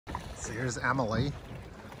So here's Emily.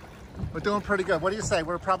 We're doing pretty good. What do you say?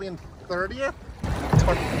 We're probably in 30th? I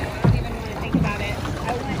don't even want to think about it.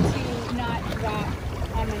 I want to not drop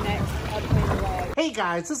on the next upwind log. Hey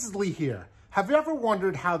guys, this is Lee here. Have you ever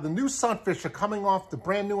wondered how the new Sunfish are coming off the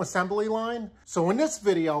brand new assembly line? So in this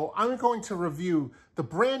video, I'm going to review the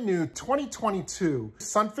brand new 2022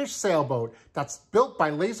 Sunfish Sailboat that's built by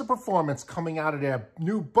Laser Performance coming out of their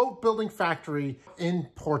new boat building factory in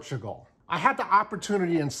Portugal. I had the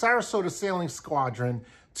opportunity in Sarasota Sailing Squadron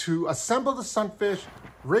to assemble the Sunfish,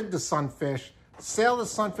 rig the Sunfish, sail the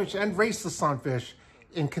Sunfish, and race the Sunfish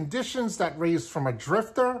in conditions that range from a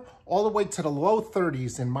drifter all the way to the low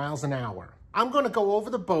 30s in miles an hour. I'm going to go over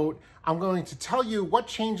the boat. I'm going to tell you what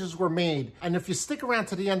changes were made. And if you stick around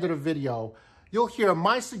to the end of the video, you'll hear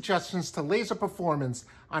my suggestions to Laser Performance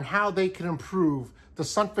on how they can improve the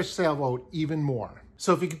Sunfish Sailboat even more.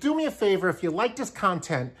 So if you could do me a favor, if you like this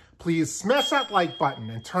content, please smash that like button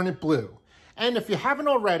and turn it blue. And if you haven't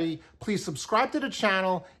already, please subscribe to the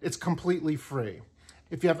channel. It's completely free.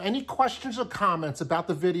 If you have any questions or comments about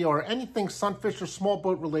the video or anything Sunfish or small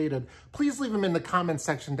boat related, please leave them in the comment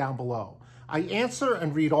section down below. I answer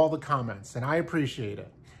and read all the comments, and I appreciate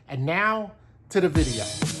it. And now, to the video.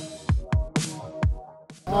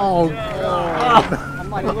 Oh, God. I'm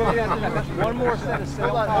like, that's one more set of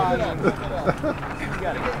sail pods. You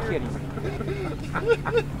gotta get kidding.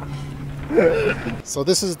 So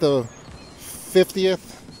this is the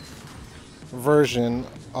 50th version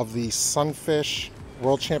of the Sunfish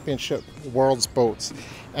World Championship World's Boats.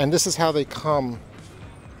 And this is how they come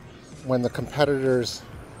when the competitors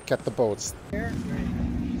get the boats. Here,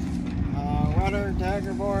 rudder,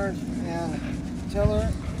 dagger board, and tiller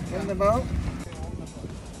in the boat.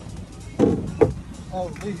 Oh,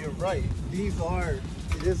 Lee, you're right.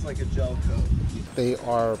 It is like a gel coat. They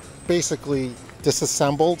are basically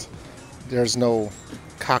disassembled. There's no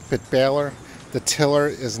cockpit bailer. The tiller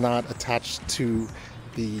is not attached to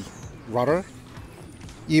the rudder.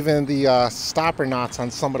 Even the stopper knots on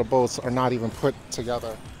some of the boats are not even put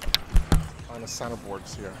together on the center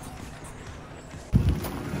boards here.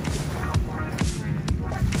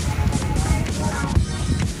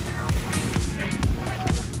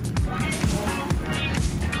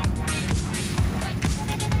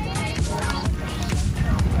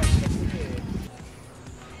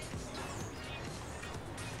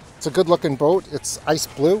 It's a good looking boat. It's ice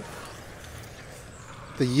blue.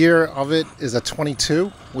 The year of it is a 22,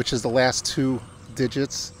 which is the last two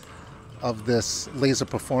digits of this Laser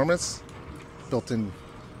Performance, built in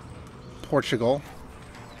Portugal.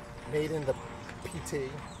 Made in the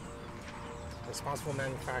PT, responsible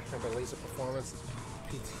manufacturer by Laser Performance,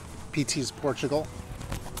 PT's Portugal.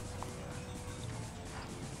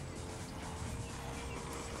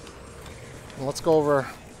 And let's go over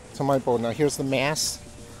to my boat. Now here's the mast.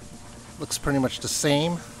 Looks pretty much the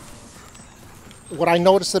same. What I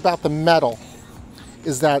noticed about the metal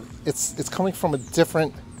is that it's coming from a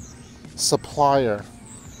different supplier.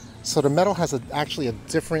 So the metal has actually a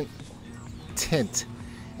different tint.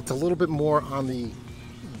 It's a little bit more on the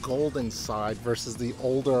golden side versus the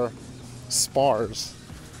older spars,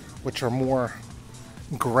 which are more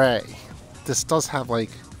gray. This does have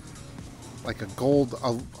like a gold,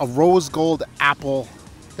 a rose gold apple.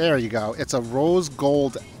 There you go. It's a rose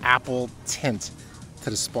gold apple tint to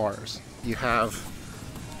the spars. You have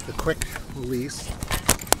the quick release,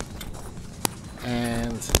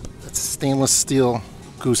 and it's a stainless steel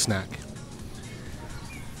gooseneck.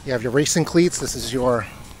 You have your racing cleats. This is your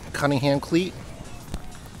Cunningham cleat,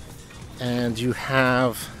 and you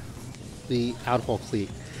have the outhaul cleat.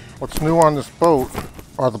 What's new on this boat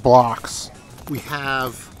are the blocks. We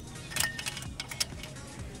have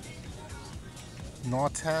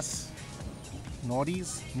Montes,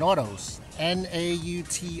 Nautos,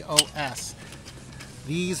 N-A-U-T-O-S.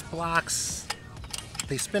 These blocks,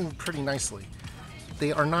 they spin pretty nicely.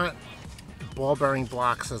 They are not ball bearing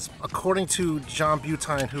blocks, as according to John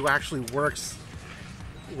Butine, who actually works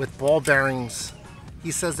with ball bearings,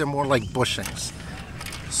 he says they're more like bushings.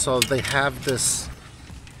 So they have this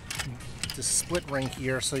split ring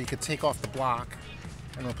here, so you could take off the block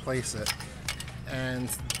and replace it. And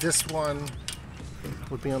this one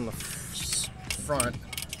would be on the front,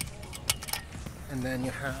 and then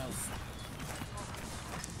you have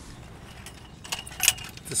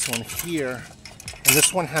this one here, and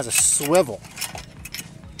this one has a swivel.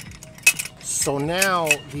 So now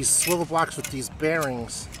these swivel blocks with these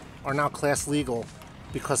bearings are now class legal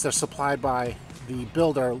because they're supplied by the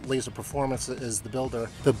builder. Laser Performance is the builder.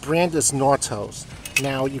 The brand is Nautos.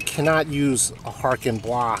 Now you cannot use a Harkin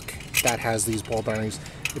block that has these ball bearings.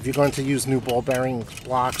 If you're going to use new ball bearing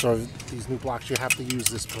blocks or these new blocks, you have to use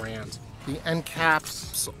this brand. The end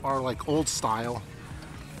caps are like old style.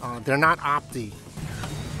 They're not Opti,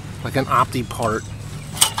 like an Opti part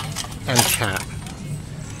end cap.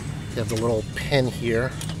 You have the little pin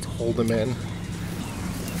here to hold them in.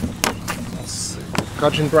 Let's see.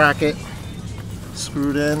 Gudgeon bracket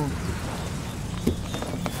screwed in.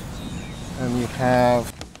 And you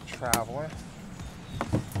have Traveler.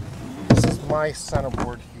 This is my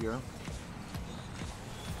centerboard here.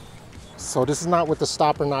 So this is not with the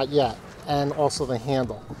stopper, not yet, and also the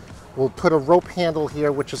handle. We'll put a rope handle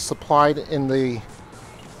here, which is supplied in the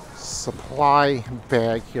supply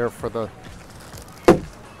bag here for the...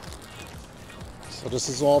 So this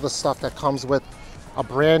is all the stuff that comes with a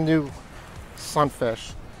brand new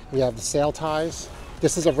Sunfish. We have the sail ties.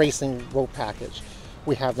 This is a racing rope package.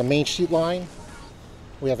 We have the main sheet line.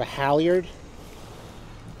 We have a halyard.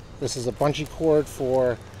 This is a bungee cord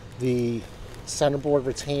for the centerboard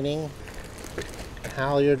retaining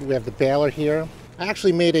halyard. We have the baler here. I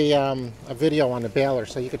actually made a video on the baler,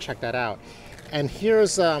 so you can check that out. And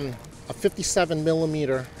here's a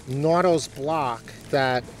 57mm Nautos block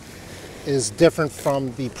that is different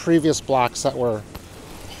from the previous blocks that were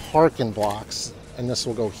Harken blocks, and this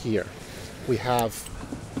will go here. We have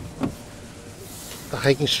the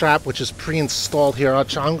hiking strap, which is pre-installed here.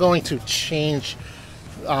 I'm going to change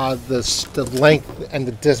the length and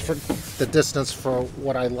the distance for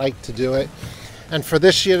what I like to do it. And for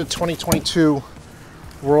this year, the 2022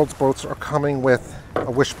 World's boats are coming with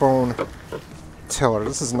a wishbone tiller.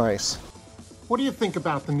 This is nice. What do you think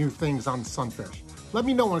about the new things on Sunfish? Let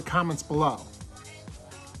me know in the comments below.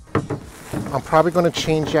 I'm probably going to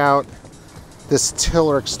change out this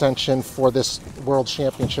tiller extension for this World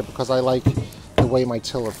Championship because I like the way my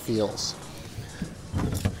tiller feels.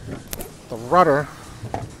 The rudder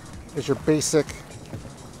is your basic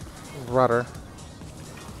rudder,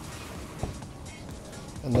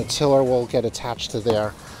 and the tiller will get attached to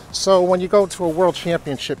there. So when you go to a World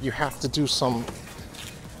Championship, you have to do some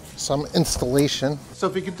installation. So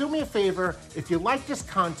if you could do me a favor, if you like this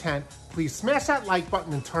content, please smash that like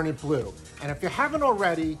button and turn it blue. And if you haven't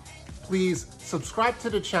already, please subscribe to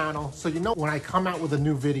the channel so you know when I come out with a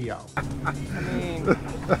new video. I mean,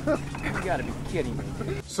 you gotta be kidding me.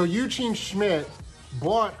 So Eugene Schmidt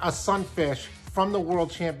bought a Sunfish from the World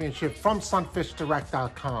Championship from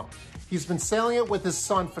sunfishdirect.com. He's been sailing it with his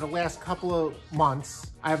son for the last couple of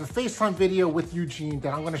months. I have a FaceTime video with Eugene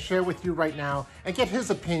that I'm going to share with you right now and get his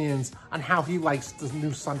opinions on how he likes the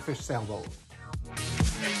new Sunfish Sailboat.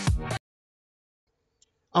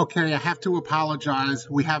 Okay, I have to apologize.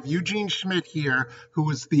 We have Eugene Schmidt here, who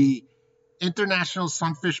is the International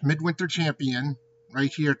Sunfish Midwinter Champion,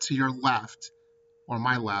 right here to your left, or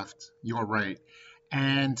my left, your right.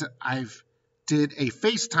 And I've did a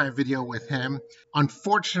FaceTime video with him.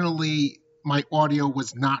 Unfortunately, my audio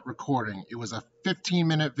was not recording. It was a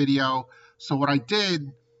 15-minute video. So what I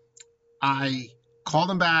did, I called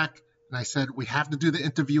him back and I said, we have to do the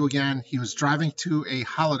interview again. He was driving to a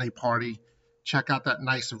holiday party. Check out that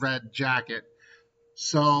nice red jacket.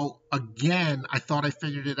 So again, I thought I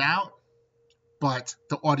figured it out, but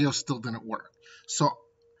the audio still didn't work. So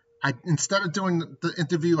instead of doing the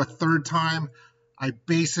interview a third time, I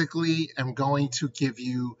basically am going to give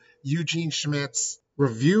you Eugene Schmidt's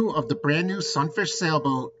review of the brand new Sunfish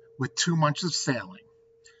Sailboat with 2 months of sailing.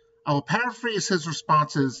 I will paraphrase his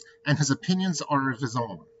responses, and his opinions are of his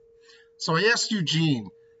own. So I asked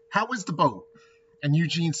Eugene, how is the boat? And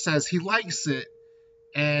Eugene says he likes it,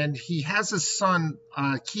 and he has his son,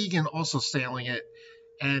 Keegan, also sailing it,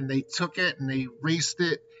 and they took it and they raced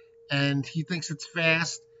it, and he thinks it's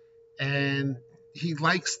fast, and he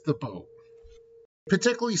likes the boat.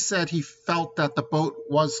 Particularly said he felt that the boat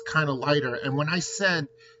was kind of lighter. And when I said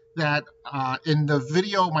that in the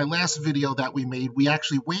video, my last video that we made, we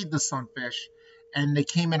actually weighed the Sunfish and they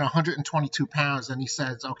came in 122 pounds. And he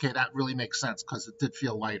says, okay, that really makes sense because it did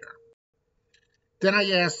feel lighter. Then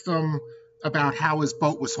I asked him about how his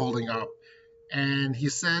boat was holding up. And he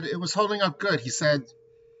said it was holding up good. He said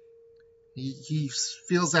he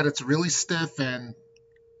feels that it's really stiff and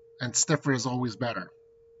stiffer is always better.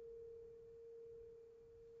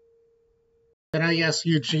 Then I asked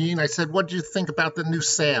Eugene, I said, what do you think about the new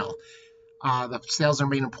sail? The sails are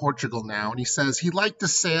made in Portugal now. And he says he liked the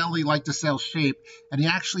sail, shape, and he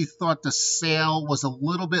actually thought the sail was a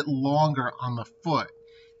little bit longer on the foot.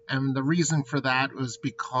 And the reason for that was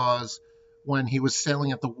because when he was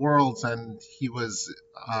sailing at the Worlds and he was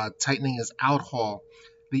tightening his outhaul,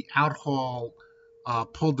 the outhaul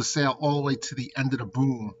pulled the sail all the way to the end of the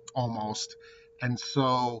boom almost. And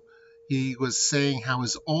so he was saying how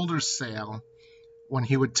his older sail when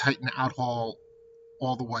he would tighten the outhaul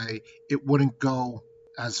all the way, it wouldn't go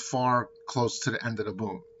as far close to the end of the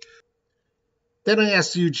boom. Then I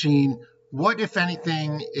asked Eugene, what, if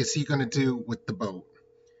anything, is he going to do with the boat?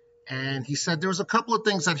 And he said there was a couple of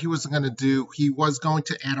things that he was going to do. He was going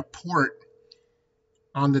to add a port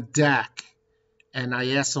on the deck. And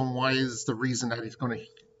I asked him why is the reason that he's going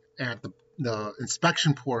to add the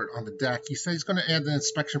inspection port on the deck. He said he's going to add the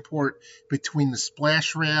inspection port between the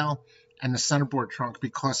splash rail and the centerboard trunk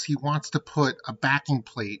because he wants to put a backing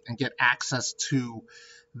plate and get access to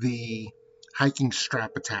the hiking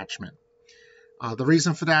strap attachment. The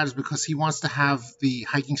reason for that is because he wants to have the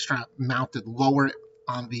hiking strap mounted lower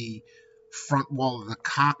on the front wall of the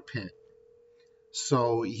cockpit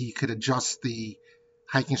so he could adjust the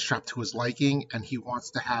hiking strap to his liking, and he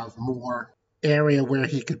wants to have more area where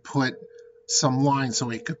he could put some lines so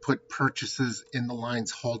he could put purchases in the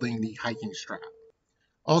lines holding the hiking strap.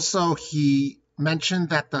 Also, he mentioned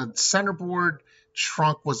that the centerboard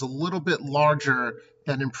trunk was a little bit larger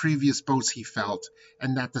than in previous boats he felt,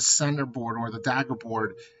 and that the centerboard or the dagger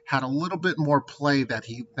board had a little bit more play than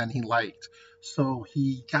he liked. So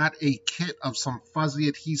he got a kit of some fuzzy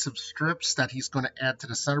adhesive strips that he's going to add to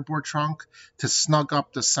the centerboard trunk to snug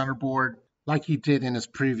up the centerboard like he did in his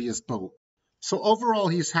previous boat. So overall,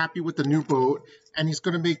 he's happy with the new boat, and he's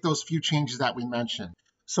going to make those few changes that we mentioned.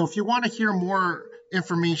 So if you want to hear more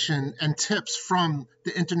information and tips from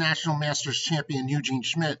the International Masters champion Eugene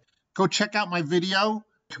Schmidt, go check out my video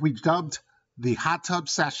we dubbed the Hot Tub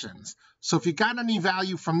Sessions. So if you got any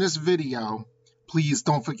value from this video, please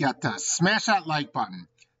don't forget to smash that like button.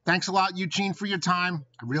 Thanks a lot, Eugene, for your time.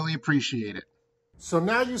 I really appreciate it. So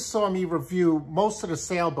now you saw me review most of the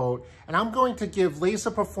sailboat, and I'm going to give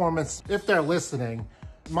Laser Performance, if they're listening,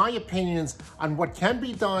 my opinions on what can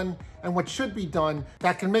be done and what should be done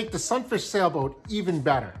that can make the Sunfish Sailboat even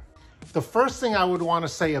better. The first thing I would want to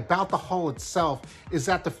say about the hull itself is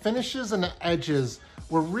that the finishes and the edges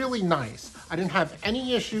were really nice. I didn't have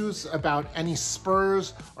any issues about any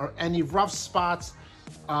spurs or any rough spots,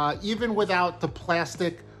 even without the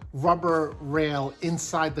plastic rubber rail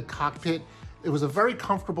inside the cockpit. It was a very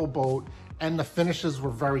comfortable boat, and the finishes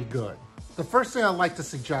were very good. The first thing I'd like to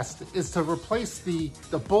suggest is to replace the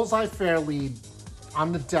bullseye fair lead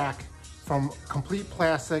on the deck from complete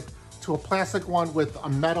plastic to a plastic one with a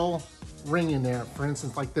metal ring in there, for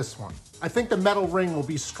instance, like this one. I think the metal ring will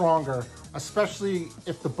be stronger, especially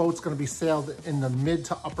if the boat's going to be sailed in the mid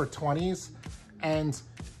to upper 20s, and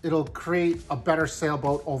it'll create a better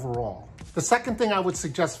sailboat overall. The second thing I would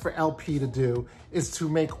suggest for LP to do is to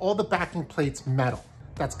make all the backing plates metal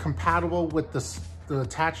that's compatible with the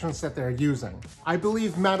attachments that they're using. I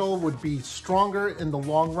believe metal would be stronger in the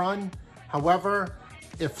long run. However,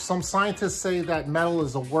 if some scientists say that metal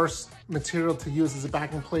is the worst material to use as a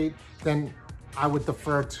backing plate, then I would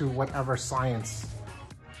defer to whatever science.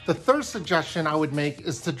 The third suggestion I would make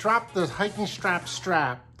is to drop the hiking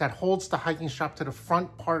strap that holds the hiking strap to the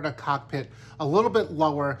front part of the cockpit a little bit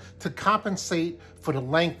lower to compensate for the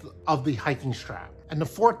length of the hiking strap. And the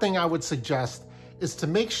fourth thing I would suggest is to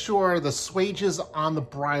make sure the swages on the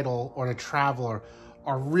bridle or the traveler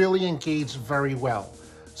are really engaged very well.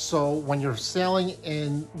 So when you're sailing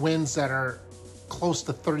in winds that are close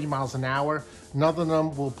to 30 miles an hour, none of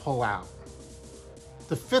them will pull out.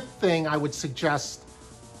 The fifth thing I would suggest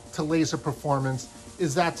to Laser Performance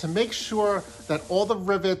is that to make sure that all the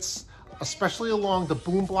rivets, especially along the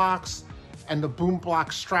boom blocks and the boom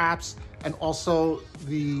block straps, and also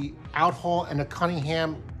the outhaul and the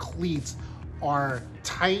Cunningham cleats are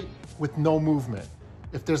tight with no movement.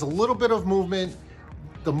 If there's a little bit of movement,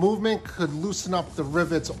 the movement could loosen up the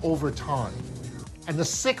rivets over time. And the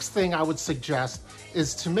sixth thing I would suggest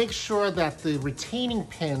is to make sure that the retaining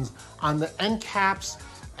pins on the end caps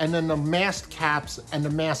and then the mast caps and the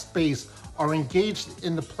mast base are engaged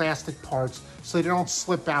in the plastic parts so they don't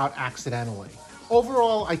slip out accidentally.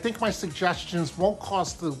 Overall, I think my suggestions won't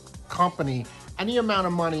cost the company any amount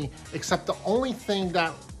of money, except the only thing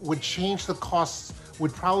that would change the costs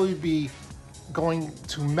would probably be going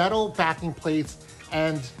to metal backing plates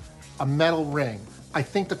and a metal ring. I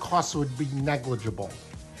think the cost would be negligible.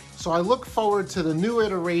 So I look forward to the new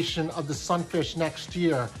iteration of the Sunfish next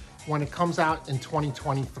year when it comes out in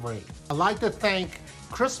 2023. I'd like to thank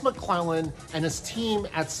Chris McClellan and his team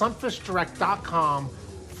at sunfishdirect.com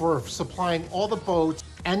for supplying all the boats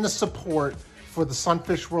and the support for the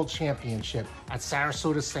Sunfish World Championship at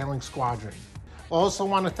Sarasota Sailing Squadron. I also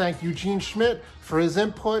want to thank Eugene Schmidt for his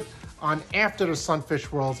input on after the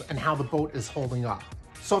Sunfish Worlds and how the boat is holding up.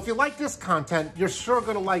 So if you like this content, you're sure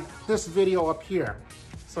going to like this video up here.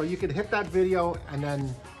 So you can hit that video, and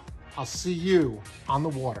then I'll see you on the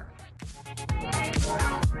water.